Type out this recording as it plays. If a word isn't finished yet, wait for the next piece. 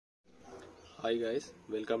Hi guys,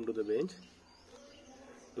 welcome to the bench.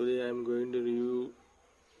 Today I am going to review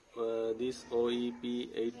this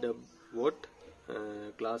OEP8W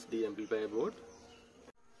class D amplifier board.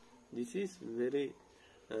 This is very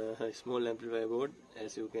small amplifier board.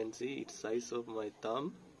 As you can see, it's size of my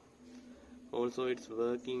thumb. Also it's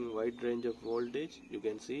working wide range of voltage. You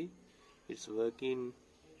can see it's working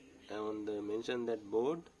on the mention that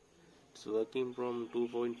board. It's working from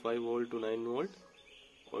 2.5 volt to 9 volt.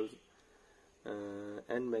 Also,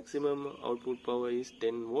 and maximum output power is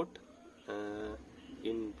 10 watt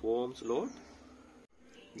in 4 ohms load.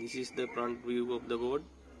 This is the front view of the board,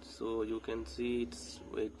 so you can see it's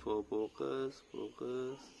wait for focus.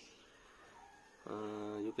 You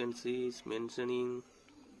can see it's mentioning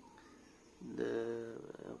the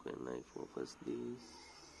how can I focus this?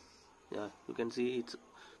 Yeah, you can see it's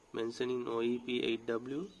mentioning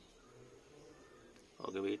OEP8W.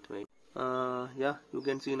 Okay, wait. Yeah, you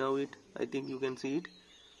can see now it. I think you can see it.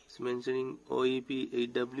 It's mentioning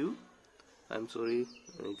OEP8W. I'm sorry,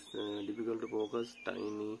 it's difficult to focus.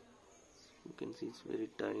 Tiny. You can see it's very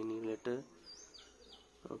tiny letter.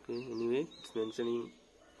 Okay, anyway, it's mentioning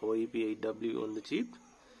OEP8W on the chip.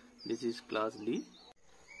 This is class D.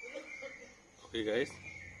 Okay, guys,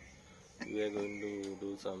 we are going to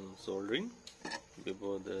do some soldering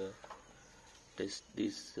before the test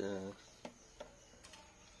this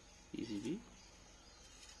PCB.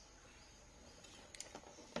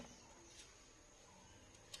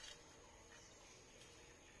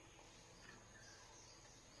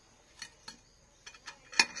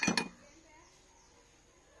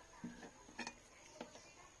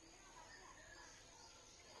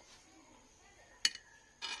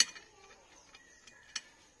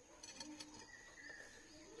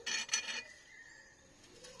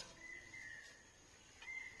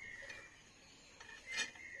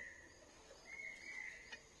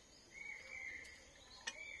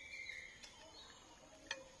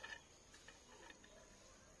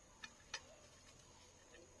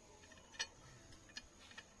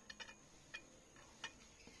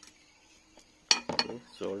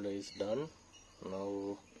 Solder is done.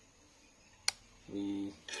 Now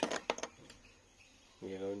we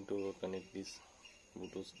are going to connect this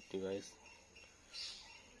Bluetooth device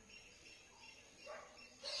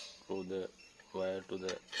through the wire to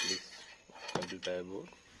this amplifier board.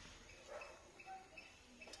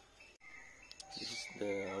 This is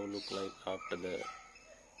the how look like after the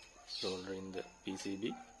soldering the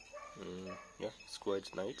PCB. Yeah, it's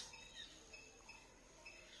quite nice.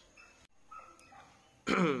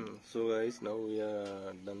 So guys, now we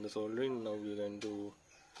are done the soldering. Now we are going to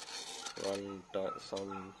run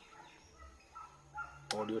some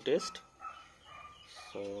audio test.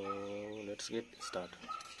 So let's get started.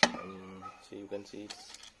 So you can see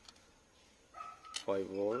it's 5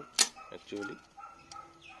 volt actually,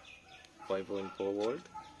 5.4 volt.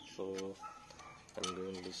 So I'm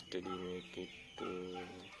going to steady make it to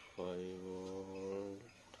 5 volt.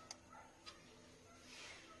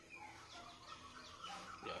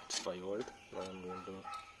 Yeah, it's 5 volt. Now I'm going to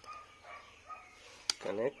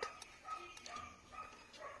connect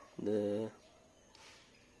the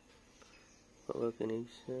power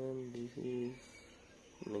connection. This is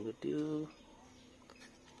negative,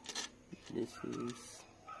 this is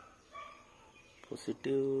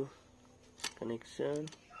positive connection,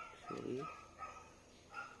 sorry,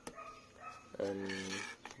 and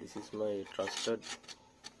this is my trusted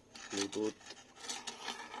Bluetooth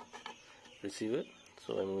receiver.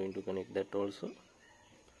 So I'm going to connect that also.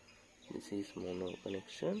 This is mono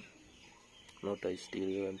connection, not a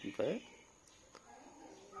stereo amplifier.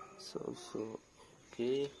 So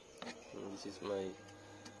okay. And this is my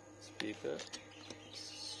speaker.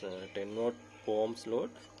 It's 10 watt 4 ohms load.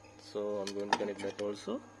 So I'm going to connect that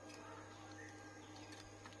also.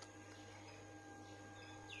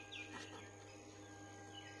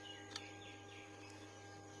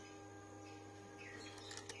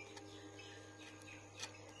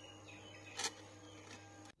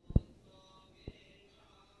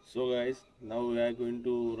 So guys, now we are going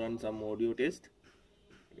to run some audio test.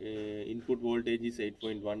 Input voltage is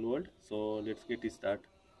 8.1 volt. So let's get it started.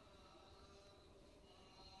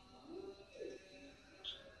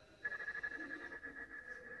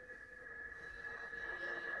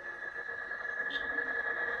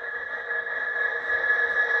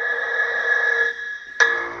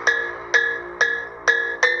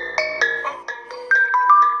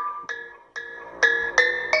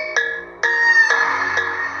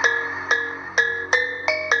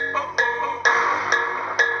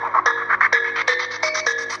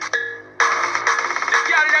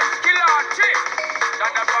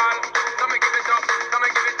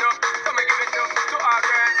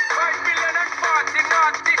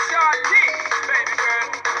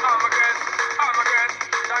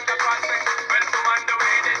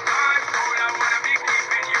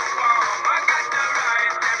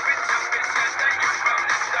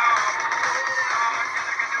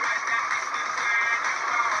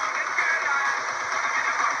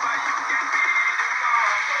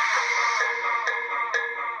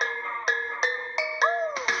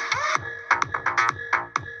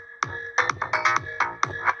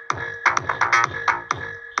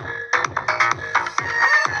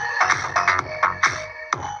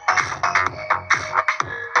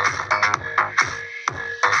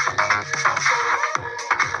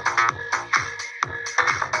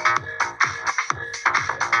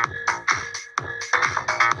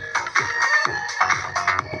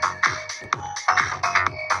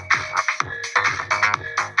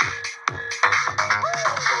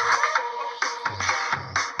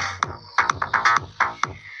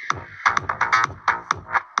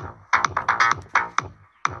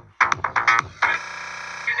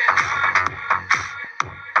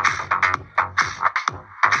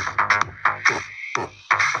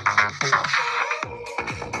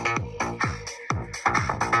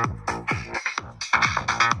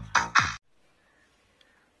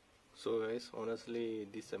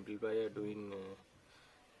 this amplifier doing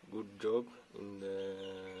good job in the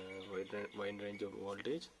wide range of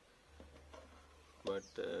voltage, but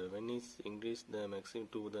when it's increased the maximum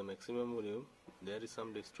to the maximum volume, there is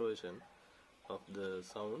some distortion of the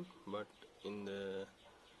sound, but in the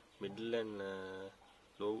middle and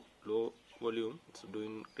low volume it's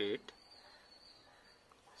doing great.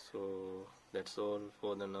 So that's all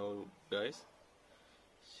for the now, guys.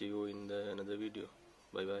 See you in the another video.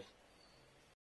 Bye bye.